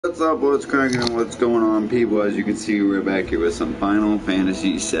What's up, what's cracking, and what's going on, people? As you can see, we're back here with some Final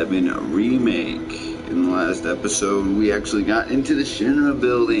Fantasy VII Remake. In the last episode, we actually got into the Shinra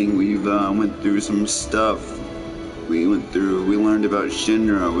building. We've went through some stuff. We learned about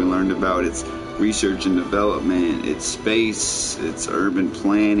Shinra, we learned about its research and development, its space, its urban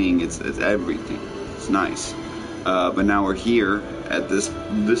planning, it's everything. It's nice. But now we're here at this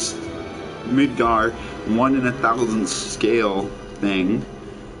Midgar 1 in 1,000 scale thing.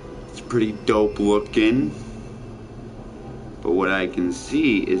 It's pretty dope looking, but what I can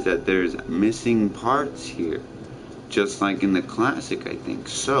see is that there's missing parts here, just like in the classic, I think.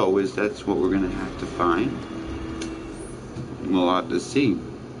 So that's what we're gonna have to find? We'll have to see.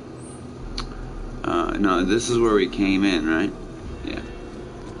 No, this is where we came in, right? Yeah.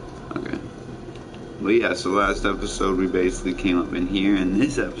 Okay. Well, yeah, so last episode we basically came up in here. In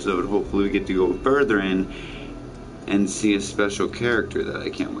this episode, hopefully we get to go further in and see a special character that I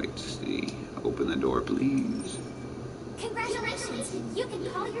can't wait to see. Open the door, please. Congratulations! You can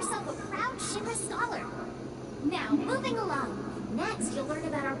call yourself a proud Shinra scholar. Now, moving along. Next, you'll learn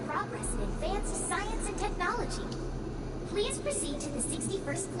about our progress in advanced science and technology. Please proceed to the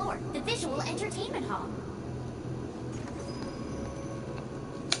 61st floor, the Visual Entertainment Hall.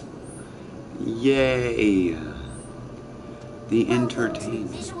 Yay! The entertainment.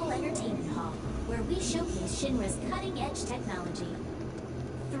 Visual Entertainment Hall, where we showcase Shinra's cutting-edge technology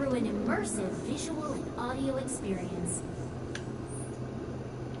through an immersive visual and audio experience.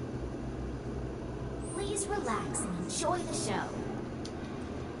 Please relax and enjoy the show.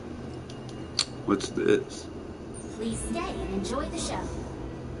 What's this? Please stay and enjoy the show.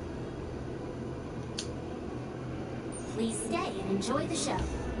 Please stay and enjoy the show.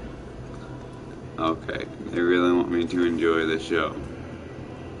 Okay, they really want me to enjoy the show.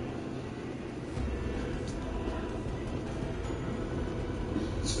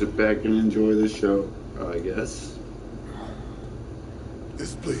 Sit back and enjoy the show, I guess.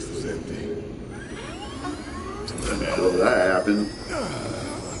 This place was empty. Well, that happened.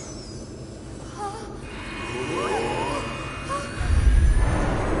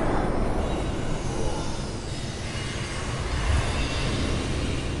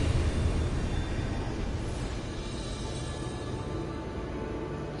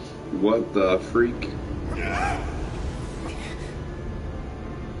 What the freak?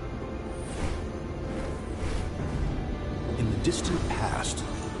 In the distant past,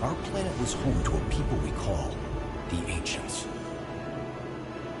 our planet was home to a people we call the Ancients.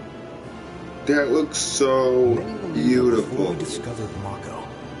 That looks so Before beautiful. we discovered Mako,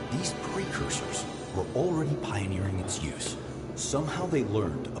 these precursors were already pioneering its use. Somehow they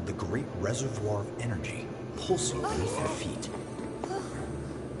learned of the great reservoir of energy pulsing beneath their feet.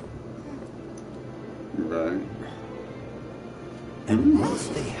 Right. And once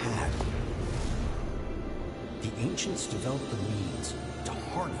they had, the Ancients developed the means to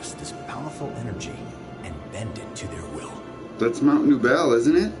harness this bountiful energy and bend it to their will. That's Mount Nubel,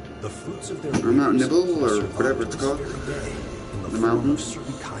 isn't it? The fruits of their Or Mount labors Nibble, have or survived whatever it's to called. this very day in the The form mountain? of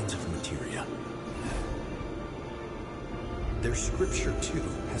certain kinds of materia. Their scripture too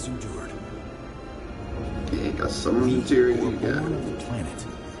has endured. Yeah, got some We material. were You got born of the planet.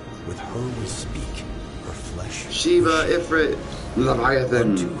 With her we speak. Her flesh. Shiva, Ifrit, Unto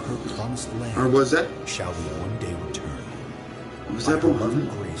Leviathan. her promised land. Or was that? Shall we one day return? Was By that her loving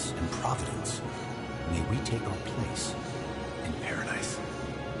Muhammad? grace and providence, may we take our place in paradise.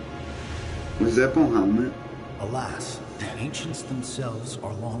 Was that Muhammad? Alas, the ancients themselves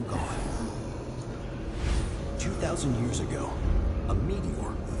are long gone. 2,000 years ago, a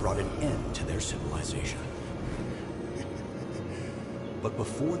meteor brought an end to their civilization. But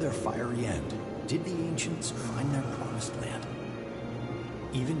before their fiery end, did the ancients find their promised land?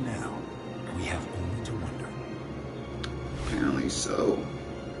 Even now, we have only to wonder. Apparently so.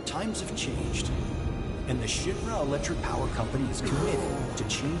 Times have changed, and the Shinra Electric Power Company is committed to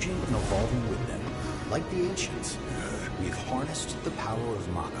changing and evolving with them. Like the ancients, we've harnessed the power of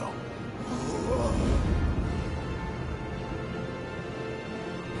Mako.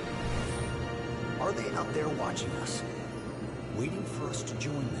 Are they out there watching us, waiting for us to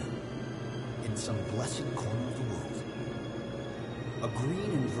join them in some blessed corner of the world? A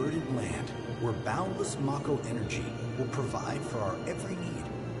green and verdant land where boundless Mako energy will provide for our every need.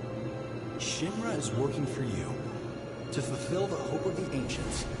 Shinra is working for you to fulfill the hope of the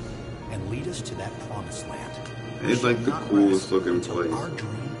ancients and lead us to that promised land. It's like the coolest looking place. Our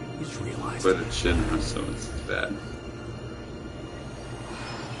dream is realized. But it's Shinra, so it's bad.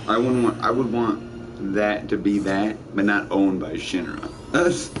 I would want that to be that, but not owned by Shinra.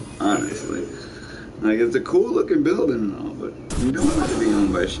 That's honestly. Like, it's a cool looking building and all, but You don't want to be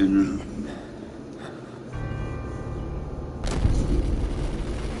owned by Shinra.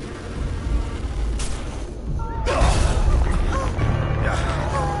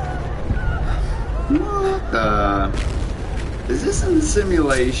 What the? Is this in the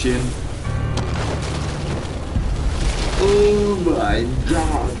simulation? Oh my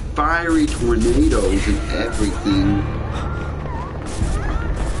god. Fiery tornadoes and everything.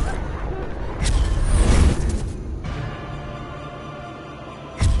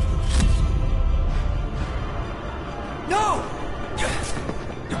 No!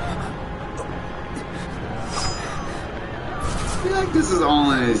 I feel like this is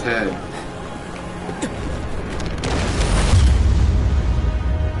all in his head.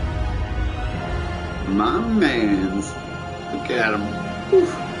 My man's. Look at him. Oof.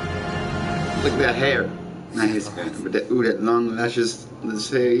 Look at that hair. Not his hair, but that, ooh, that long luscious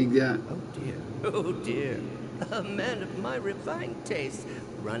hair he got. Oh dear. A man of my refined taste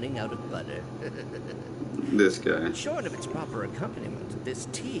running out of butter. This guy. Short of its proper accompaniment, this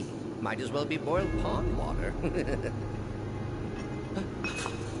tea might as well be boiled pond water.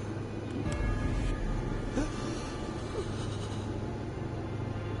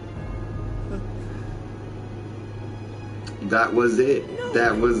 That was it. No,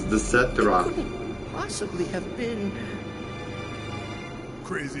 that was the Cetera. Couldn't possibly have been.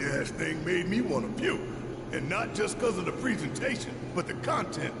 Crazy ass thing made me want to puke. And not just because of the presentation, but the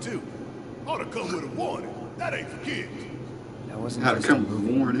content too. Ought to come with a warning. That ain't for kids. That wasn't How to just come a with a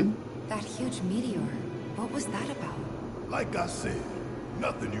movie. warning? That huge meteor. What was that about? Like I said,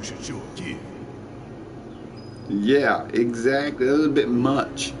 nothing you should show a kid. Yeah, exactly. That was a bit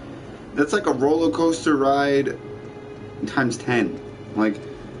much. That's like a roller coaster ride times 10. Like,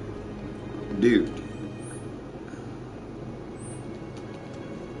 dude.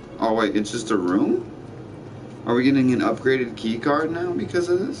 Oh wait, it's just a room? Are we getting an upgraded key card now because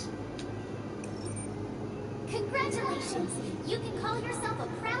of this? Congratulations! You can call yourself a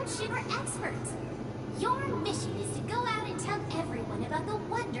proud Shinra expert. Your mission is to go out and tell everyone about the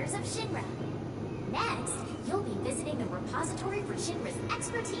wonders of Shinra. Next, you'll be visiting the repository for Shinra's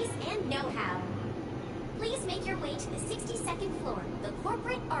expertise and know-how. Please make your way to the 62nd floor, the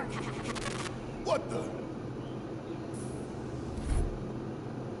corporate archive. What the?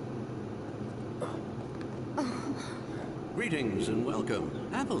 Greetings and welcome.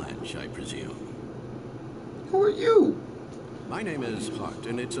 Avalanche, I presume. Who are you? My name is Hart,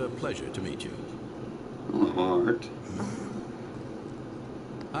 and it's a pleasure to meet you. Oh, Art.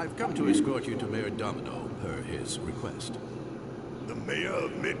 I've come to escort you to Mayor Domino, per his request. The mayor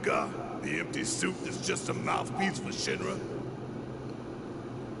of Midgar? The empty suit that's just a mouthpiece for Shinra?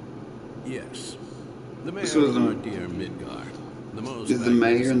 Yes. The mayor So of the- our dear Midgar. The most Is the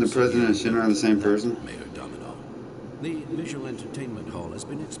mayor and the president of Shinra the same person? Mayor Domino. The visual entertainment hall has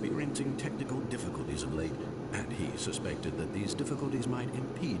been experiencing technical difficulties of late, and he suspected that these difficulties might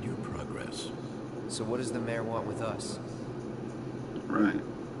impede your progress. So what does the mayor want with us? Right.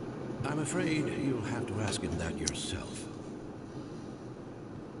 I'm afraid you'll have to ask him that yourself.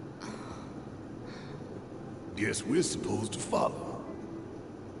 Guess we're supposed to follow.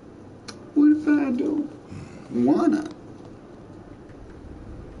 What if I don't wanna?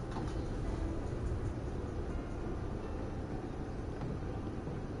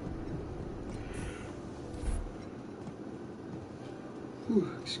 Whew,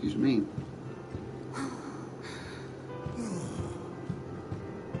 excuse me.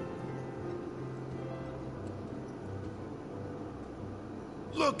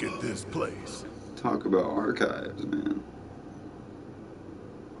 Look at this place. Talk about archives, man.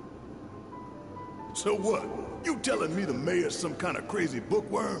 So what? You telling me the mayor's some kind of crazy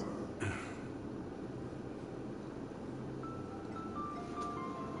bookworm?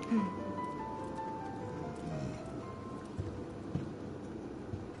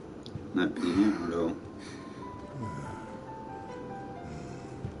 That piano, though.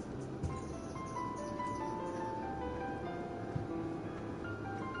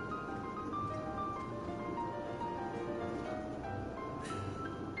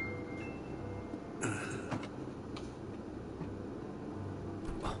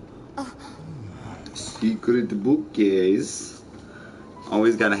 Secret bookcase.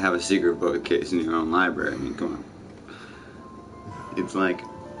 Always gotta have a secret bookcase in your own library. I mean, come on. It's like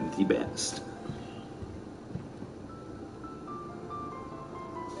the best.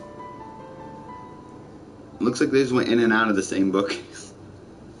 Looks like they just went in and out of the same bookcase.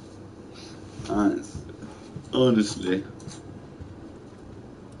 Honestly.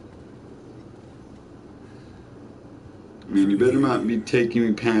 I mean, you better not be taking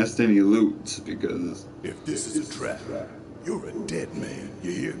me past any loots, because... If this is a trap, You're a dead man,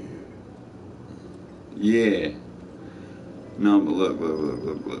 you hear? Yeah. No, but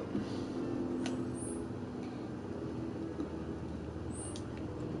look.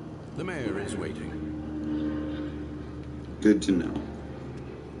 The mayor is waiting. Good to know.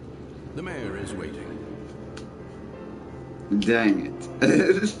 The mayor is waiting. Dang it.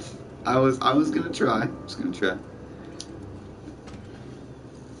 I was gonna try.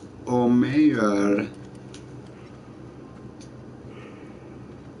 Oh, Mayor.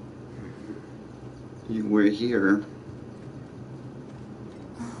 You were here.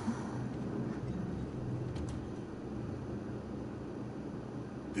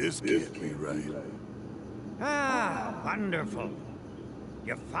 This can't be right. Ah, wonderful.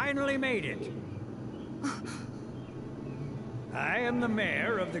 You finally made it. I am the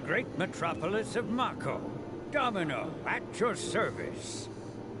mayor of the great metropolis of Mako. Domino, at your service.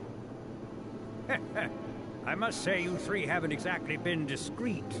 I must say you three haven't exactly been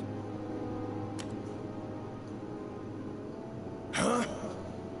discreet. Huh?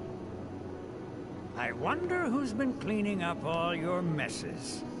 I wonder who's been cleaning up all your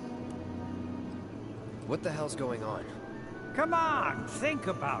messes. What the hell's going on? Come on, think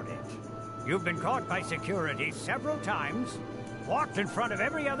about it. You've been caught by security several times, walked in front of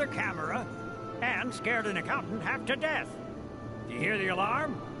every other camera, and scared an accountant half to death. Do you hear the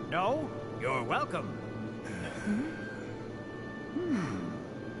alarm? No? You're welcome.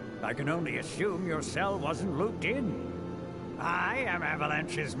 I can only assume your cell wasn't looped in. I am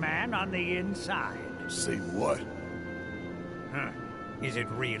Avalanche's man on the inside. Say what? Huh. Is it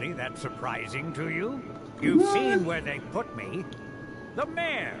really that surprising to you? You've seen where they put me. The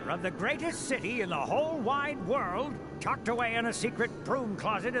mayor of the greatest city in the whole wide world, tucked away in a secret broom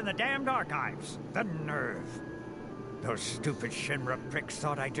closet in the damned archives. The nerve. Those stupid Shinra pricks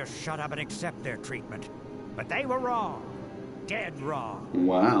thought I'd just shut up and accept their treatment. But they were wrong. Dead wrong.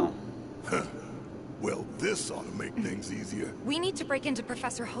 Wow. Well, this ought to make things easier. We need to break into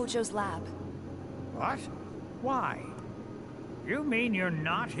Professor Hojo's lab. What? Why? You mean you're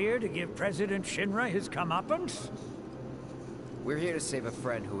not here to give President Shinra his comeuppance? We're here to save a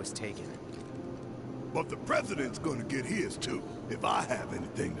friend who was taken. But the president's gonna get his too, if I have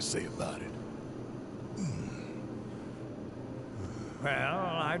anything to say about it. Well,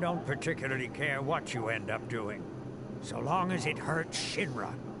 I don't particularly care what you end up doing, so long as it hurts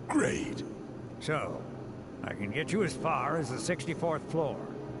Shinra. Great. So, I can get you as far as the 64th floor.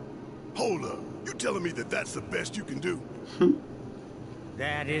 Hold up. You telling me that that's the best you can do?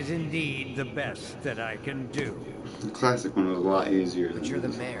 That is indeed the best that I can do. The classic one was a lot easier But than you're the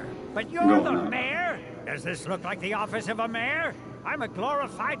this. mayor. But you're No, the no. mayor? Does this look like the office of a mayor? I'm a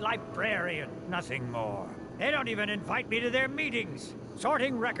glorified librarian, nothing more. They don't even invite me to their meetings.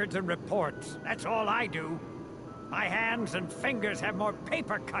 Sorting records and reports, that's all I do. My hands and fingers have more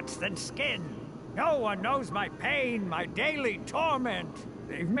paper cuts than skin. No one knows my pain, my daily torment.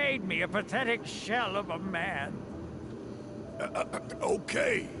 They've made me a pathetic shell of a man.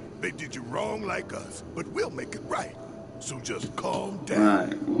 Okay. They did you wrong like us, but we'll make it right. So just calm down.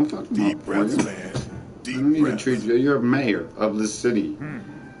 Right. We'll fuck them Deep up for breaths, you. man. I Deep don't need to breaths. treat you. You're a mayor of the city. You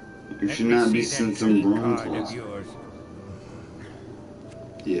Let should me not be see sent that some key bronze card of laws. yours.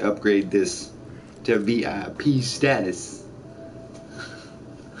 Yeah, upgrade this to VIP status.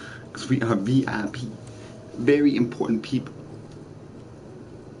 Because we are VIP. Very important people.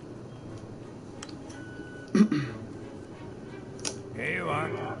 Here you are.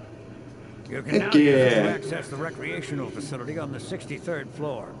 You can Heck now use it to yeah. access the recreational facility on the 63rd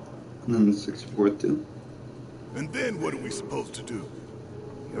floor. And then the 64th too. And then what are we supposed to do?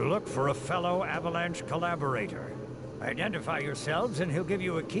 You look for a fellow Avalanche collaborator. Identify yourselves and he'll give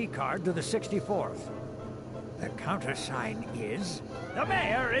you a key card to the 64th. The countersign is... The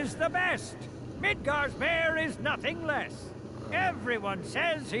mayor is the best! Midgar's mayor is nothing less. Everyone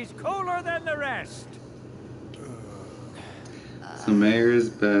says he's cooler than the rest. So mayor is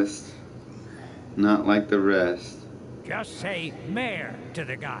best. Not like the rest. Just say mayor to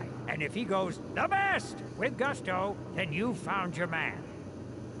the guy. And if he goes, the best, with gusto, then you found your man.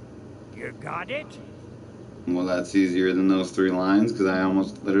 You got it? Well, that's easier than those 3 lines, because I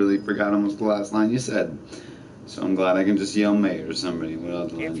almost literally forgot almost the last line you said. So I'm glad I can just yell mayor to somebody. What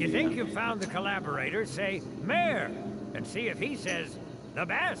other line If do you think have? you found the collaborator, say mayor, and see if he says the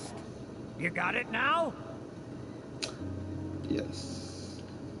best. You got it now? Yes.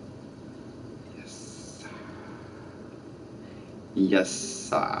 Yes. Yes.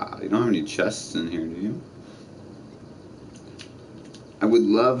 You don't have any chests in here, do you? I would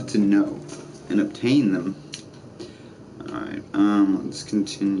love to know and obtain them. Alright, let's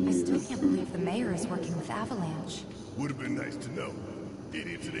continue. I still can't believe the mayor is working with Avalanche. Would have been nice to know.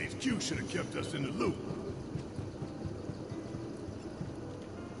 Idiots at HQ should have kept us in the loop.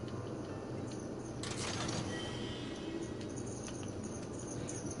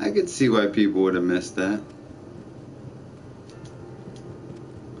 I could see why people would have missed that.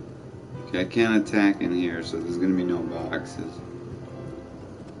 Okay, I can't attack in here, so there's gonna be no boxes.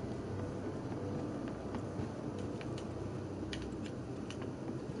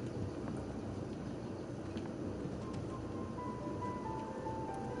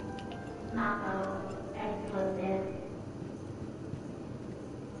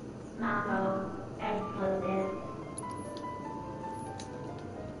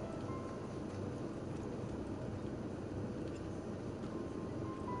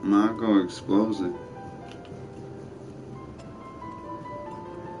 Marco explosive.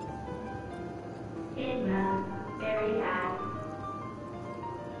 Very bad.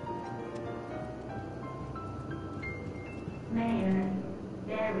 Mayor,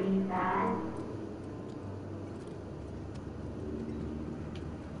 very bad.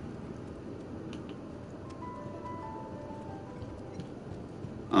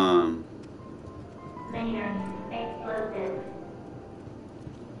 Mayor, explosive.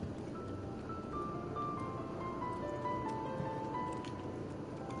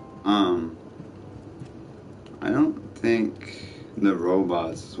 I don't think the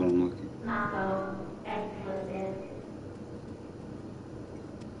robots is what I'm looking. Marco, explosive.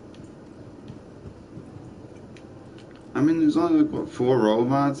 I mean, there's only like what 4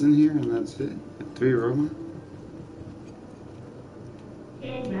 robots in here, and that's it. 3 robots.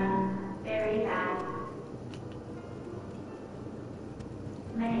 Very bad.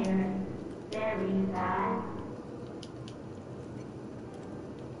 Mayor, very bad.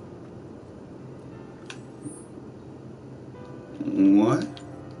 What?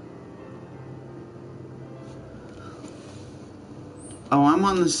 Oh, I'm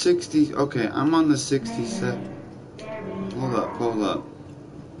on the 60. Okay, I'm on the 67. Hold up.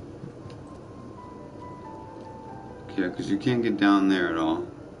 Okay, because you can't get down there at all.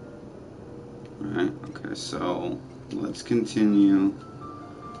 Alright, okay, so let's continue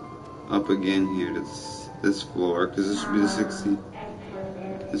up again here to this floor, because this would be the 60.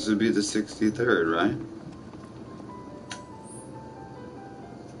 This would be the 63rd, right?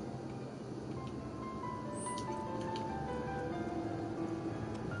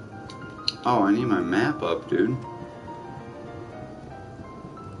 Oh, I need my map up, dude.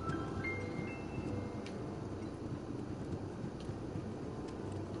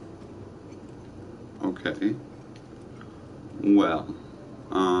 Okay. Well,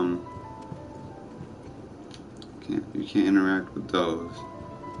 you can't interact with those.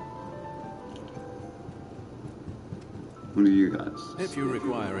 What do you guys? If you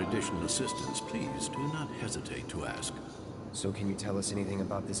require additional assistance, please do not hesitate to ask. So can you tell us anything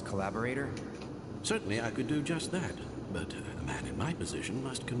about this collaborator? Certainly I could do just that, but a man in my position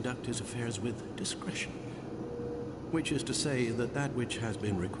must conduct his affairs with discretion. Which is to say that that which has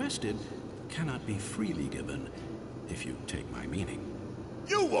been requested cannot be freely given, if you take my meaning.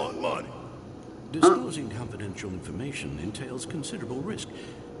 You want money? Disclosing confidential information entails considerable risk.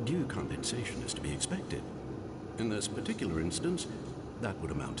 Due compensation is to be expected. In this particular instance, that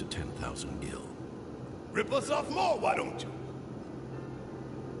would amount to 10,000 gil. Rip us off more, why don't you?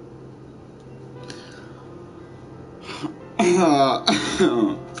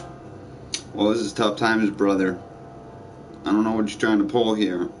 Well, this is tough times, brother. I don't know what you're trying to pull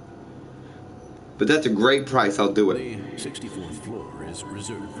here. But that's a great price, I'll do it. The 64th floor is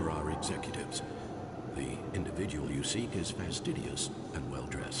reserved for our executives. The individual you seek is fastidious and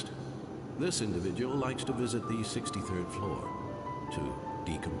well-dressed. This individual likes to visit the 63rd floor to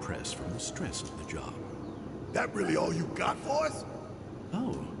decompress from the stress of the job. That really all you got for us?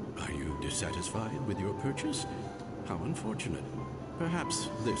 Oh, are you dissatisfied with your purchase? How unfortunate. Perhaps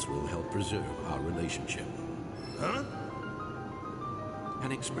this will help preserve our relationship. Huh?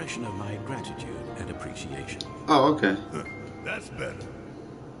 An expression of my gratitude and appreciation. Oh, okay. That's better.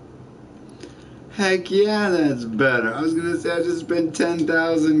 Heck yeah, that's better. I was gonna say I just spent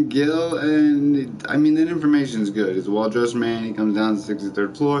 10,000 gil, and I mean that information's good. He's a well-dressed man. He comes down to the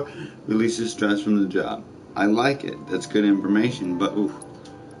 63rd floor, releases stress from the job. I like it. That's good information, but oof,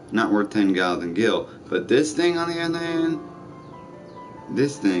 not worth 10,000 gil. But this thing, on the other hand,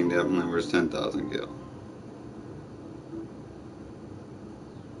 this thing definitely worth 10,000 gil.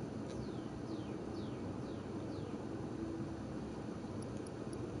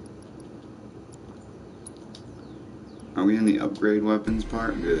 Are we in the upgrade weapons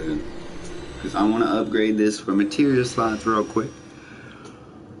part? Good. Because I want to upgrade this for material slots real quick.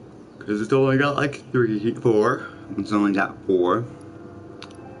 Because it's only got like 3, 4. It's only got 4.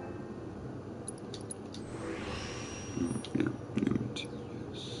 Yeah, new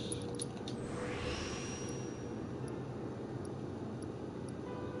materials.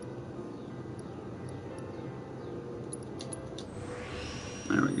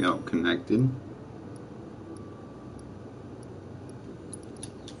 There we go, connected.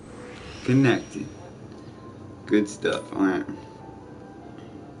 Connected. Good stuff. Alright.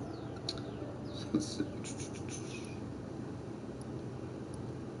 So let's see.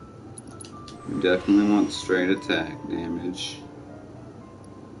 We definitely want straight attack damage.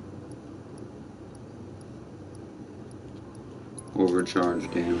 Overcharge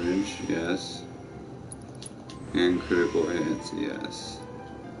damage, yes. And critical hits, yes.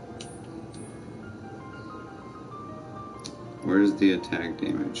 Where's the attack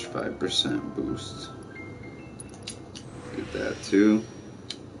damage? 5% boost. Get that too.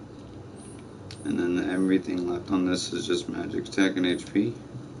 And then everything left on this is just magic attack and HP.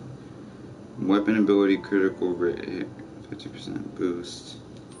 Weapon ability critical rate, 50% boost.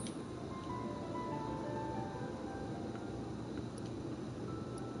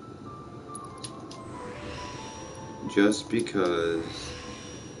 Just because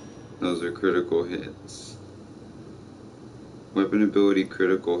those are critical hits. Weapon ability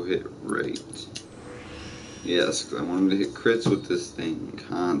critical hit rate. Yes, because I wanted to hit crits with this thing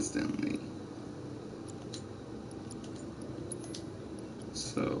constantly.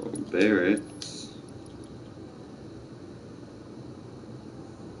 So, Barrett,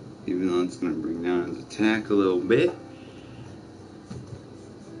 even though it's going to bring down his attack a little bit.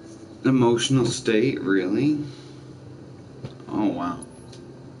 Emotional state, really? Oh, wow.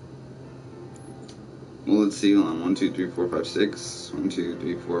 Well, let's see, hold on. 1, 2, 3, 4, 5, 6. 1, 2,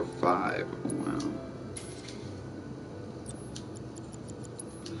 3, 4, 5. Oh, wow.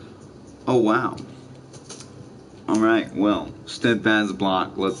 Oh, wow. Alright, well, steadfast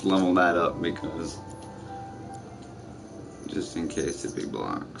block. Let's level that up because just in case if he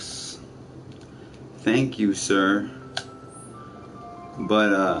blocks. Thank you, sir.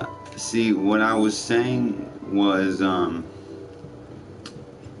 But, see, what I was saying was,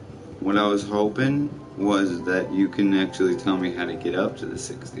 what I was hoping was that you can actually tell me how to get up to the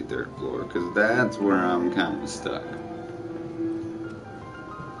 63rd floor, because that's where I'm kind of stuck.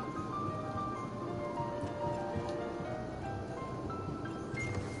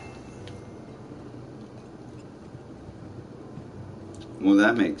 Well,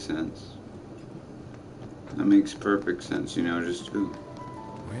 that makes sense. That makes perfect sense, you know, just ooh.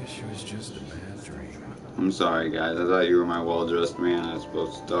 Wish it was just a bad dream. I'm sorry, guys. I thought you were my well-dressed man I was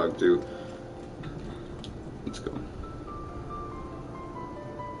supposed to talk to. Let's go.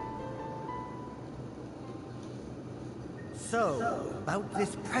 So, about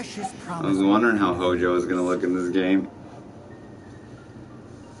this precious promise. I was wondering how Hojo was gonna look in this game.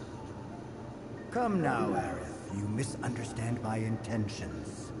 Come now, Aerith. You misunderstand my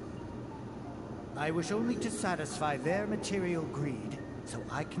intentions. I wish only to satisfy their material greed, so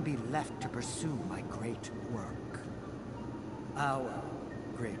I can be left to pursue my great work. Our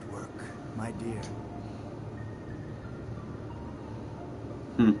great work, my dear.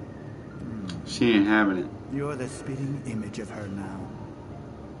 She ain't having it. You're the spitting image of her now.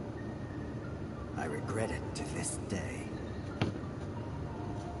 I regret it to this day.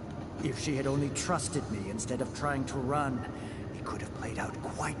 If she had only trusted me instead of trying to run, it could have played out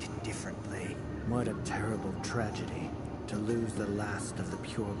quite differently. What a terrible tragedy to lose the last of the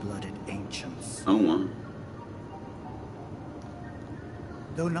pure-blooded ancients. Oh, wow.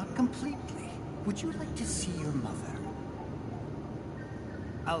 Though not completely, would you like to see your mother?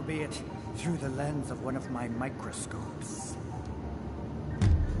 Albeit through the lens of one of my microscopes.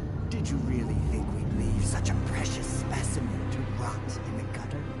 Did you really think we'd leave such a precious specimen to rot in the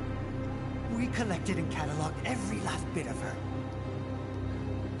gutter? We collected and cataloged every last bit of her.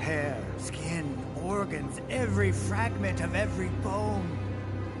 Hair, skin, organs, every fragment of every bone.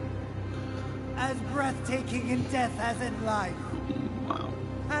 As breathtaking in death as in life. Wow.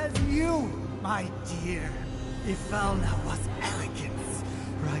 As you, my dear. Ifalna was elegance,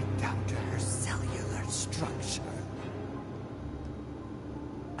 right down to her cellular structure.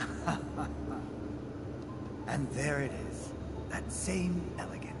 And there it is, that same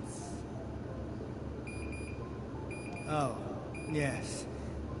elegance. Oh, yes.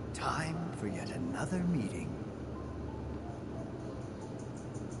 Time for yet another meeting.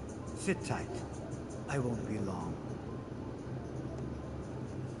 Sit tight. I won't be long.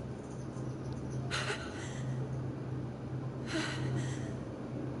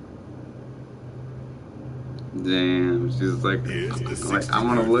 Damn, she's like I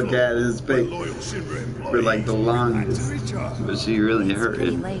want to look at his face for like the longest, but she really hurt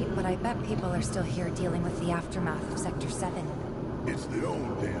Pretty it. late, but I bet people are still here dealing with the aftermath of Sector 7. It's their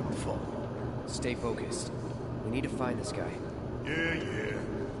own damn fault. Stay focused. We need to find this guy. Yeah.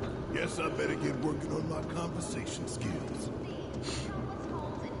 Guess I better get working on my conversation skills.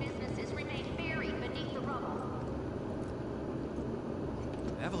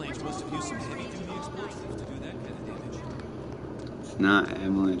 Avalanche must have used some heavy-duty explosives to do that kind of damage. It's not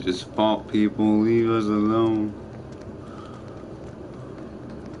Avalanche's fault, people. Leave us alone.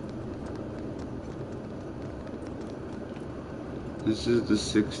 This is the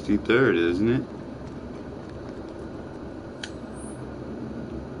 63rd, isn't it?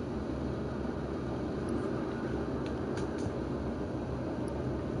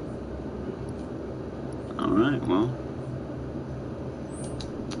 Alright, well.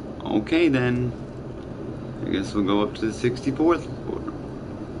 Okay then. I guess we'll go up to the 64th floor.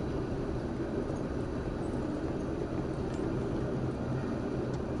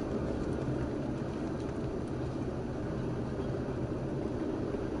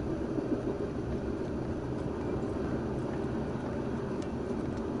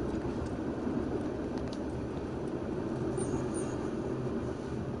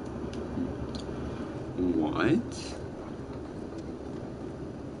 What?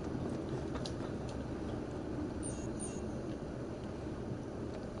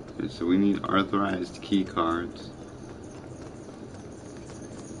 Okay, so we need authorized key cards.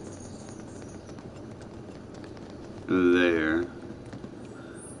 There.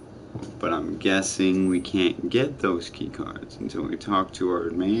 But I'm guessing we can't get those key cards until we talk to our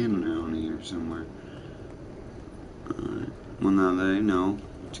man down here somewhere. Alright. Well, now that I know,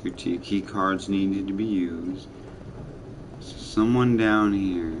 2 key cards needed to be used. So someone down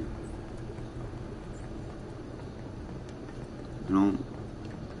here.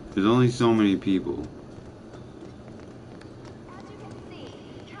 There's only so many people.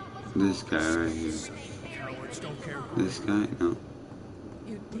 This guy right here. This guy? No.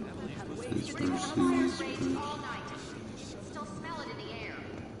 This person.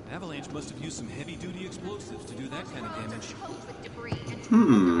 Avalanche must have used some heavy-duty explosives to do that kind of damage.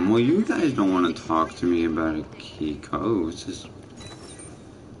 Well, you guys don't want to talk to me about a key code. It's just...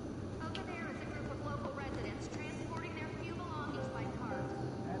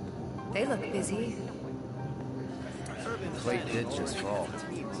 They look busy. Plate did just fall.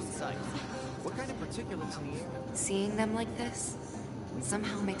 What kind of particulates in the air? Seeing them like this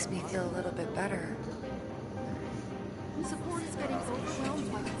somehow makes me feel a little bit better. Support is getting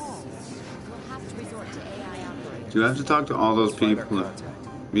overwhelmed by calls. We'll have to resort to AI operators. Do you have to talk to all those people?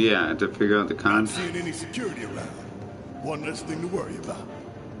 Yeah, to figure out the Not contact. seeing any security around. One less thing to worry about.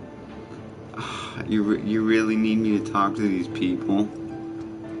 You really need me to talk to these people?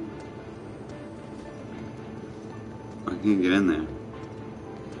 I can't get in there.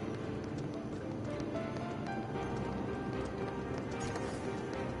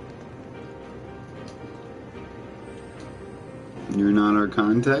 You're not our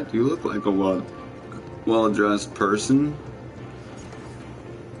contact? You look like a well-dressed person.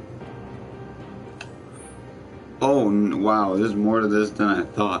 Oh, wow, there's more to this than I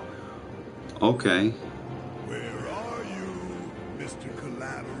thought. Okay. Where are you, Mr.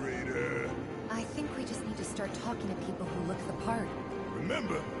 Collaborator? I think we just need to start talking to people who look the part.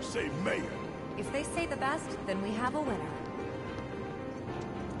 Remember, say mayor. If they say the best, then we have a winner.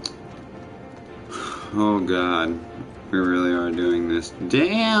 Oh, God. We really are doing this.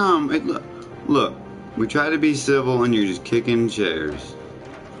 Damn! Look, we try to be civil and you're just kicking chairs.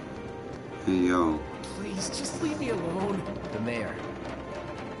 Hey, yo. Please, just leave me alone. The mayor.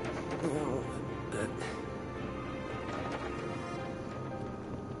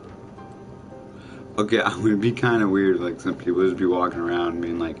 Okay, it would be kind of weird, like some people would be walking around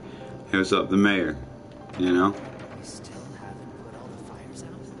being like, hey, what's up, the mayor? You know? We still haven't put all the fires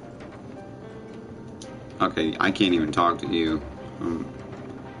out? Okay, I can't even talk to you.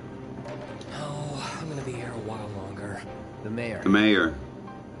 Oh, I'm gonna be here a while longer. The mayor. The mayor.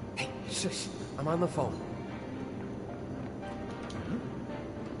 Hey, shush. I'm on the phone.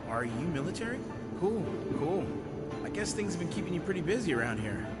 Are you military? Cool. I guess things have been keeping you pretty busy around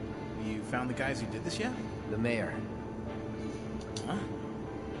here. You found the guys who did this yet? The mayor. Huh?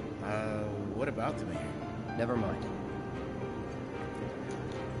 What about the mayor? Never mind.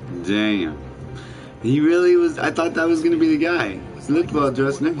 Damn. He really was. I thought that was gonna be the guy. He looked well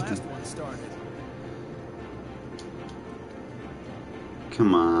dressed and everything.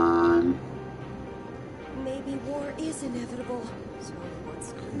 Come on. Maybe war is inevitable. So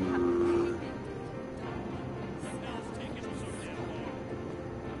what's going to happen?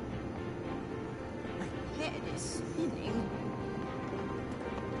 spinning.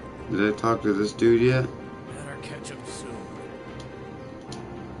 Did I talk to this dude yet? Better catch up soon.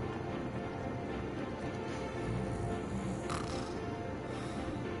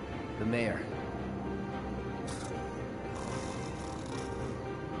 The mayor.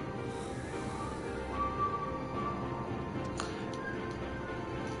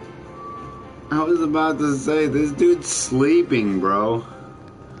 I was about to say, this dude's sleeping, bro.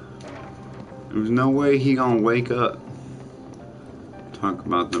 There's no way he gonna wake up. Talk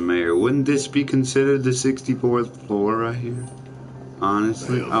about the mayor. Wouldn't this be considered the 64th floor right here?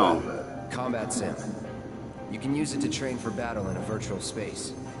 Honestly? Oh. Combat sim. You can use it to train for battle in a virtual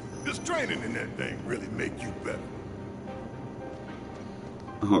space. Does training in that thing really make you better?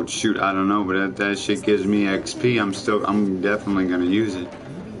 Oh shoot, I don't know, but that shit gives me XP. I'm definitely gonna use it.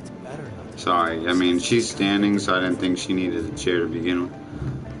 Sorry, I mean, she's standing, so I didn't think she needed a chair to begin with.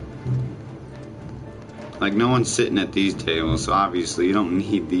 Like, no one's sitting at these tables, so obviously you don't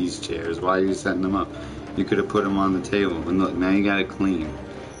need these chairs. Why are you setting them up? You could have put them on the table. And look, now you got it clean.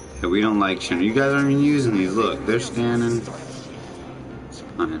 Hey, we don't like shit. You guys aren't even using these. Look, they're standing. It's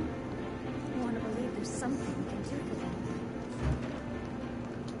fine. I want to believe there's something we can do for them.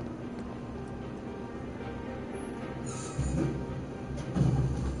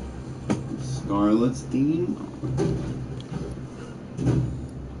 Scarlet's theme?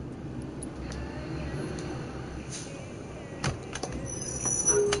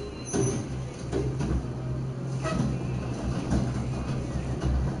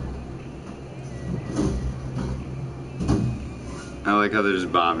 I like how they're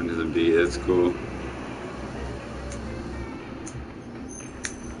just bobbing to the beat. That's cool.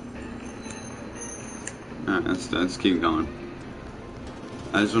 Alright, let's keep going.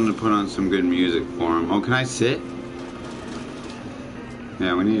 I just wanted to put on some good music for him. Oh, can I sit?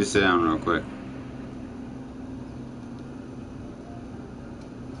 Yeah, we need to sit down real quick.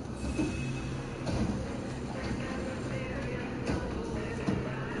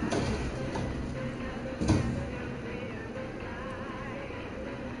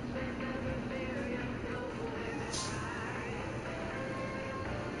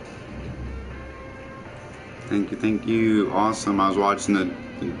 Thank you. Awesome. I was watching the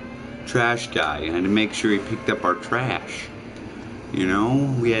trash guy. I had to make sure he picked up our trash. You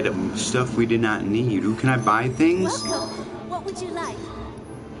know, we had stuff we did not need. Ooh, can I buy things? Welcome. What would you like?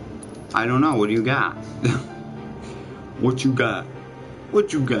 I don't know. What do you got? What you got?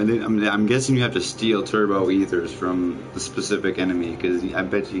 What you got? I'm guessing you have to steal turbo ethers from the specific enemy, because I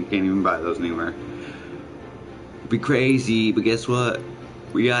bet you can't even buy those anywhere. It'd be crazy, but guess what?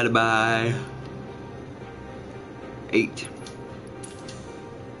 We gotta buy 8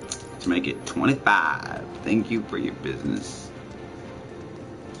 to make it 25. Thank you for your business.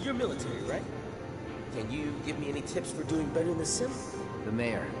 You're military, right? Can you give me any tips for doing better in the sim? The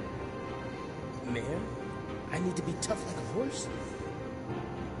mayor. Mayor? I need to be tough like a horse?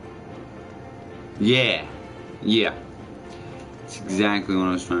 Yeah. That's exactly what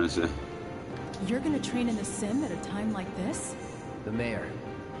I was trying to say. You're gonna train in the sim at a time like this? The mayor.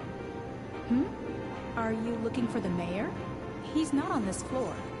 Are you looking for the mayor? He's not on this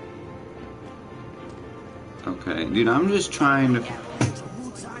floor. Okay, dude, I'm just trying to...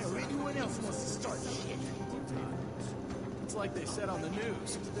 It's like they said on the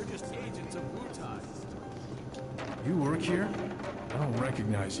news. They're just agents of Wu-Tai. You work here? I don't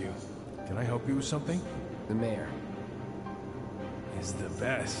recognize you. Can I help you with something? The mayor. Is the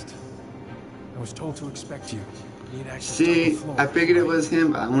best. I was told to expect you. See, I figured it was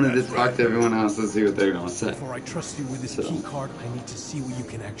him, but I wanted to talk to everyone else to see what they're gonna say. Before I trust you with this key card, I need to see what you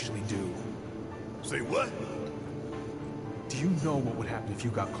can actually do. Say what? Do you know what would happen if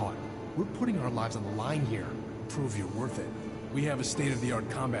you got caught? We're putting our lives on the line here. Prove you're worth it. We have a state-of-the-art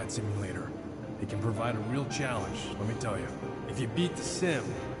combat simulator. It can provide a real challenge, let me tell you. If you beat the sim,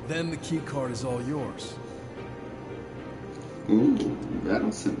 then the key card is all yours. Ooh,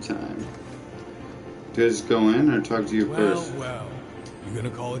 battle sim time. Do I just go in or talk to you first? Well, you gonna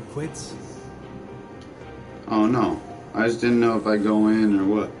call it quits? Oh no, I just didn't know if I go in or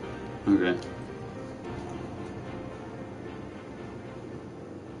what. Okay.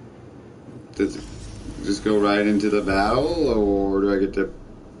 Does it just go right into the battle, or do I get to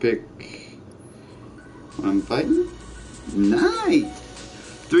pick what I'm fighting? Nice!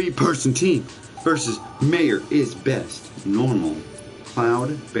 3-person team versus Mayor is best. Normal.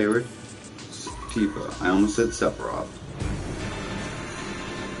 Cloud, Barrett, Tifa. I almost said Sephiroth.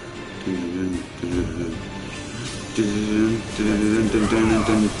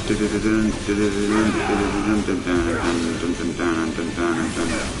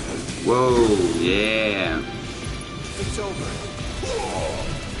 Whoa, yeah. It's over.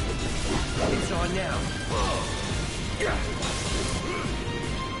 It's on now.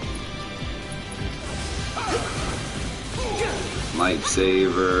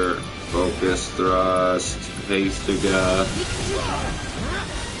 Lightsaber, focus thrust, Hastiga.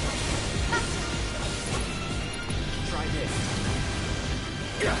 Try this.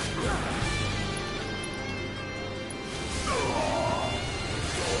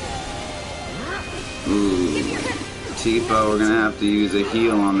 Ooh. Tifa, we're gonna have to use a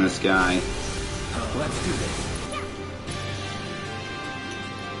heal on this guy. Let's do this.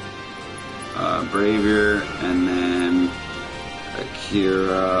 Bravier, and then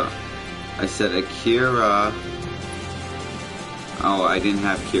Akira. I said Akira. Oh, I didn't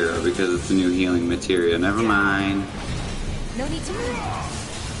have Kira because it's a new healing materia. Never mind. No need to move.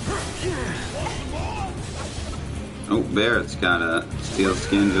 Oh, Barrett's got a steel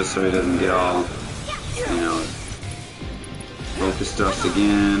skin just so he doesn't get all, you know, focus thrust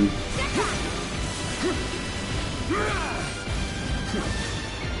again.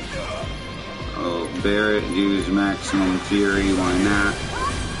 Oh, Barrett used maximum fury, why not?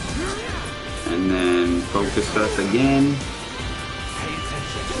 And then focus thrust again.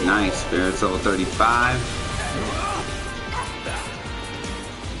 Nice, Barrett's level 35.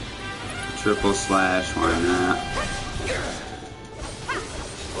 Triple slash, why not?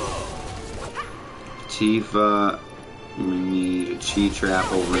 Tifa, we need a chi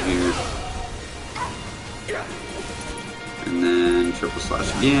trap over here. And then triple slash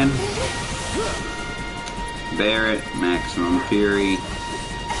again. Barrett, maximum fury.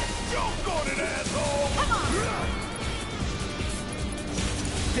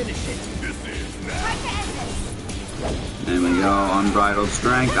 Finish it. There we go, unbridled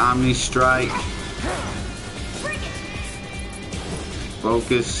strength, Omni Strike.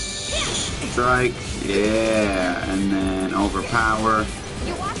 Focus strike, yeah, and then overpower.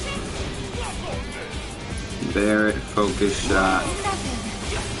 Barrett, focus shot.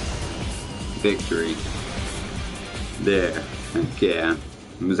 Victory. There. Heck yeah.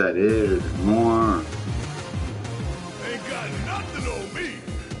 Was that it? Or more? Ain't got nothing on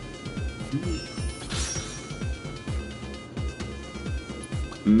me.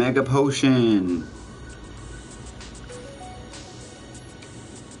 Mega potion.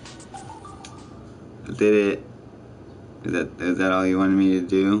 I did it. Is that all you wanted me to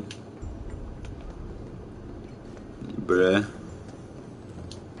do? Bruh.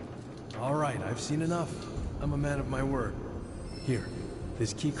 Alright, I've seen enough. I'm a man of my word. Here,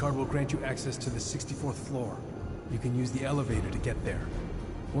 this key card will grant you access to the 64th floor. You can use the elevator to get there.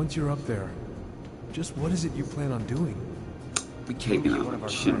 Once you're up there, just what is it you plan on doing? Taking One of out our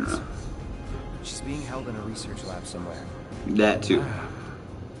Shinra. friends. She's being held in a research lab somewhere. That too. Ah,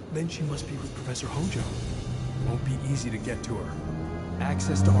 then she must be with Professor Hojo. Won't be easy to get to her.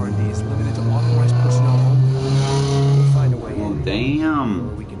 Access to R&D is limited to authorized personnel only. We'll find a way Well, in.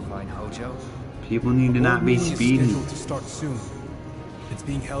 damn. Or we can find Hojo. People need to not be Board meeting is speeding. scheduled to start soon. It's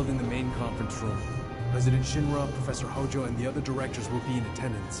being held in the main conference room. President Shinra, Professor Hojo, and the other directors will be in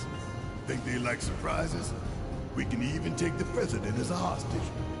attendance. Think they like surprises? We can even take the president as a hostage.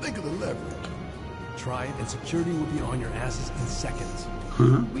 Think of the leverage. Try it, and security will be on your asses in seconds.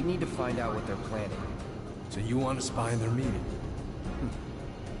 We need to find out what they're planning. So you want to spy in their meeting?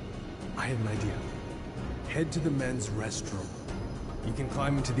 I have an idea. Head to the men's restroom. You can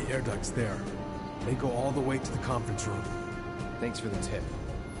climb into the air ducts there. They go all the way to the conference room. Thanks for the tip.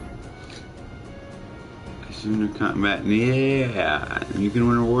 Sooner combat. Yeah. You can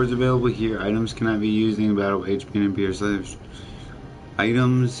win rewards available here. Items cannot be used in battle with HP and MP or slaves.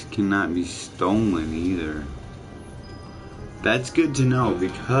 Items cannot be stolen either. That's good to know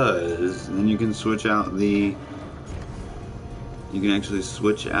because then you can switch out the. You can actually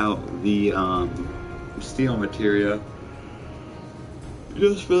switch out the steel materia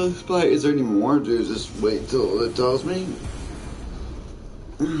just for this fight. Is there any more? Dude, just wait till it tells me.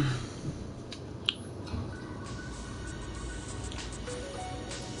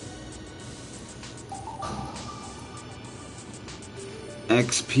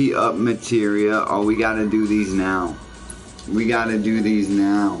 XP up materia. Oh, we gotta do these now. We gotta do these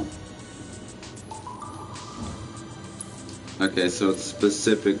now. Okay, so it's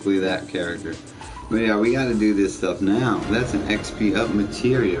specifically that character. But yeah, we gotta do this stuff now. That's an XP up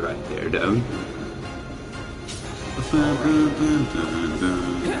materia right there, Doug.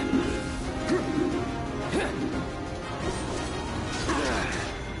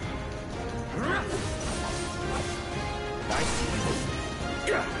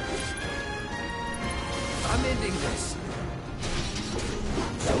 I'm ending this.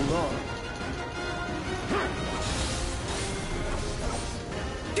 So long.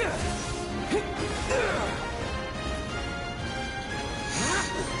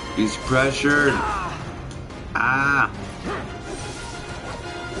 He's pressured. Ah.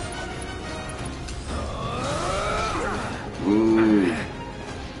 Ooh.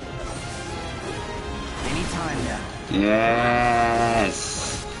 Anytime now.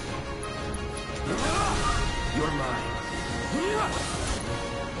 Yes. You're mine.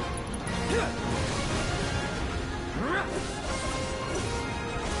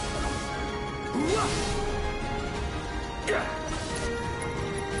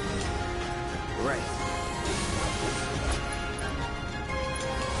 Right.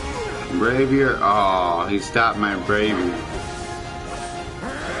 Bravier. Oh, he stopped my bravier.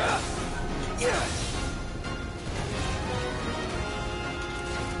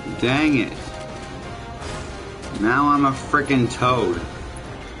 Dang it. Now I'm a frickin' toad.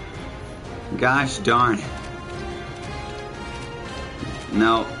 Gosh darn it.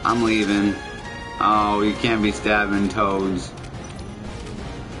 No, I'm leaving. Oh, you can't be stabbing toads.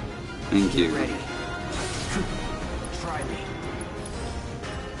 Thank you. Ready. Try me.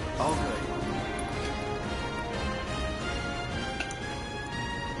 All good.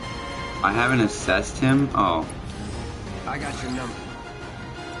 I haven't assessed him? Oh. I got your number.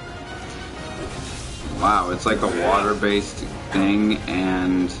 Wow, it's like a water-based thing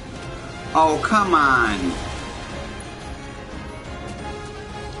and... Oh, come on!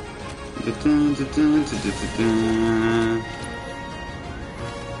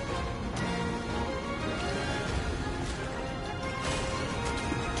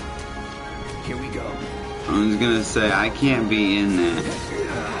 Here we go. I was gonna say, I can't be in there.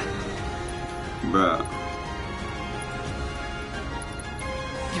 Bruh.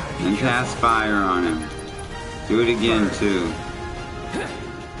 And cast fire on him. Do it again, too.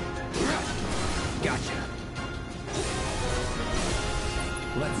 Gotcha.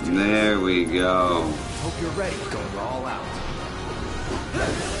 There we go. Hope you're ready. Going all out.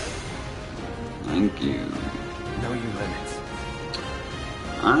 Thank you. Know your limits.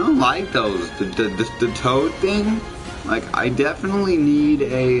 I don't like those. The toad thing? Like, I definitely need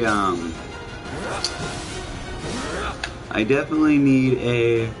a,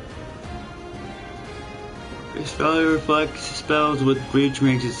 Spell reflects spells with breach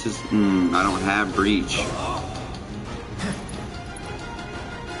makes it just, I don't have breach.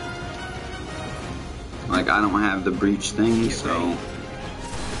 Like, I don't have the breach thing, so.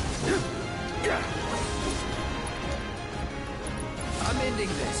 I'm ending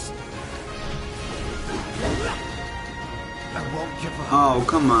this. I won't give up. Oh,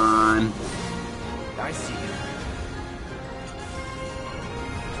 come on. I see you.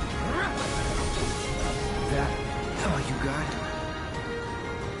 That all you got?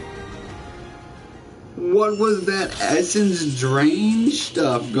 What was that essence drain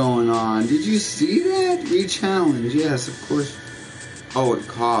stuff going on? Did you see that? Re-challenge, yes, of course. Oh, it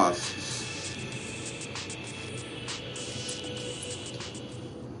costs.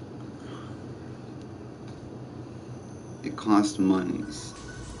 It costs monies.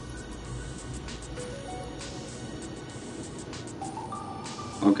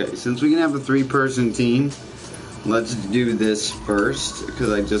 Okay, since we can have a 3-person team, let's do this first,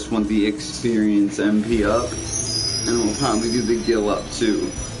 because I just want the experience MP up, and we'll probably do the Gil up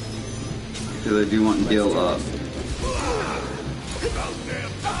too, because I do want Gil up.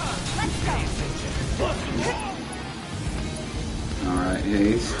 Alright,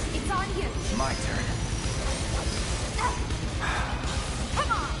 Haze. It's on you. My turn.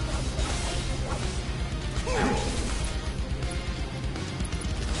 Come on.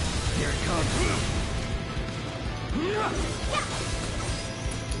 Here it comes.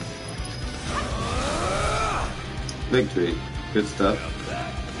 Victory. Good stuff.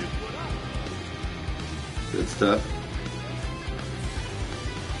 Good stuff.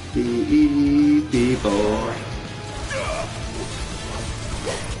 People.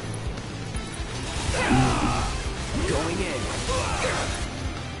 Going in.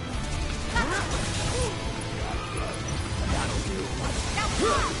 That'll do.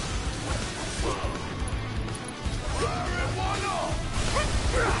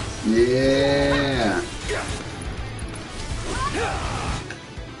 Yeah.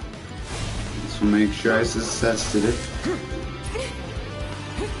 Just make sure I assessed it.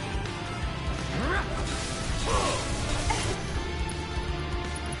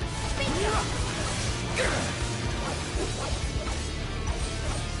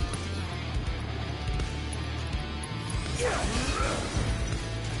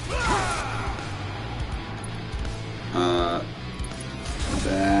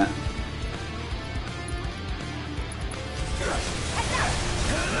 That.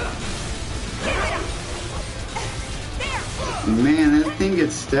 Man, that thing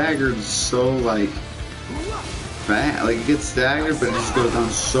gets staggered so, like, fast. Like, it gets staggered, but it just goes down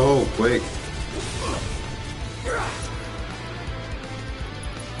so quick.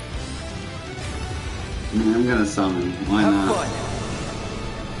 Man, I'm gonna summon. Why not?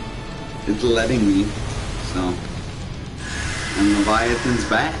 It's letting me, so. And Leviathan's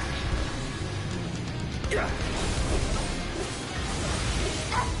back.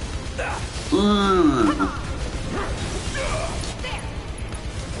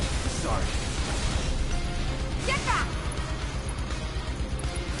 Sorry. Get back!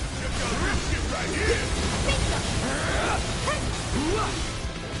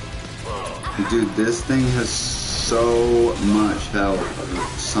 Dude, this thing has so much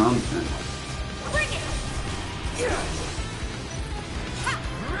health. Something.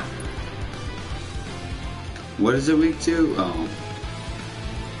 What is it weak to? Oh.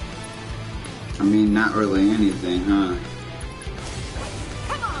 I mean, not really anything, huh?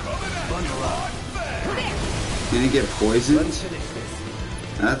 Can it get poisoned?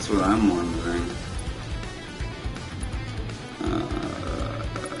 That's what I'm wondering.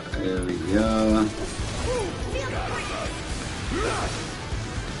 There we go.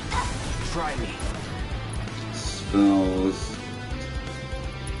 Try me. Spells.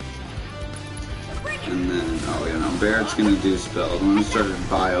 And then, oh yeah, no, Barrett's gonna do spells. I'm gonna start to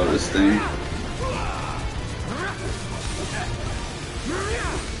bio this thing.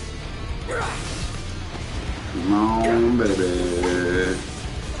 Come on, baby.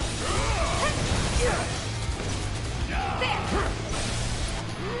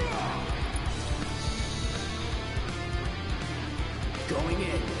 Going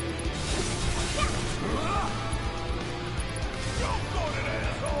in.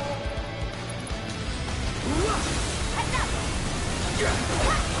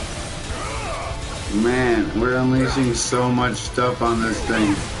 Man, we're unleashing so much stuff on this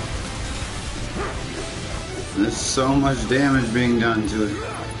thing. There's so much damage being done to it.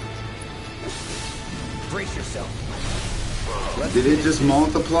 Brace yourself. Did it just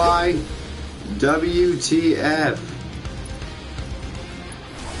multiply? WTF.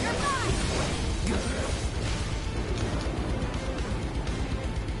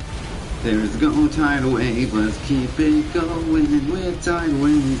 There's no tidal wave, let's keep it going with tidal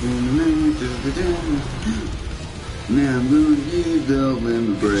wave. Now I'm gonna use the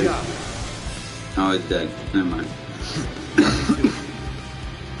limit break. Oh, it's dead. Never mind.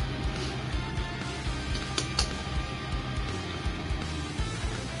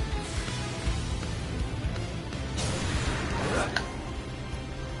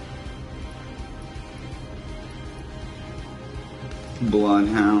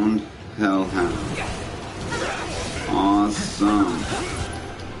 Bloodhound, Hellhound. Awesome.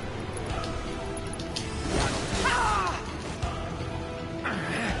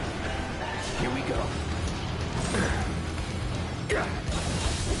 Here we go.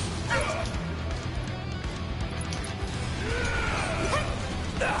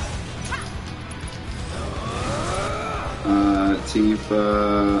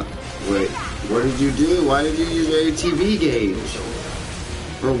 Tifa. Wait, what did you do? Why did you use your ATV gauge?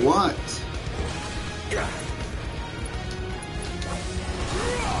 For what?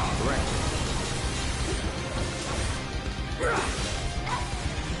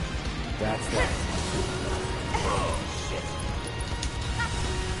 That's that. Oh, shit.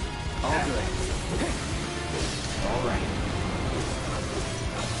 All good. All right.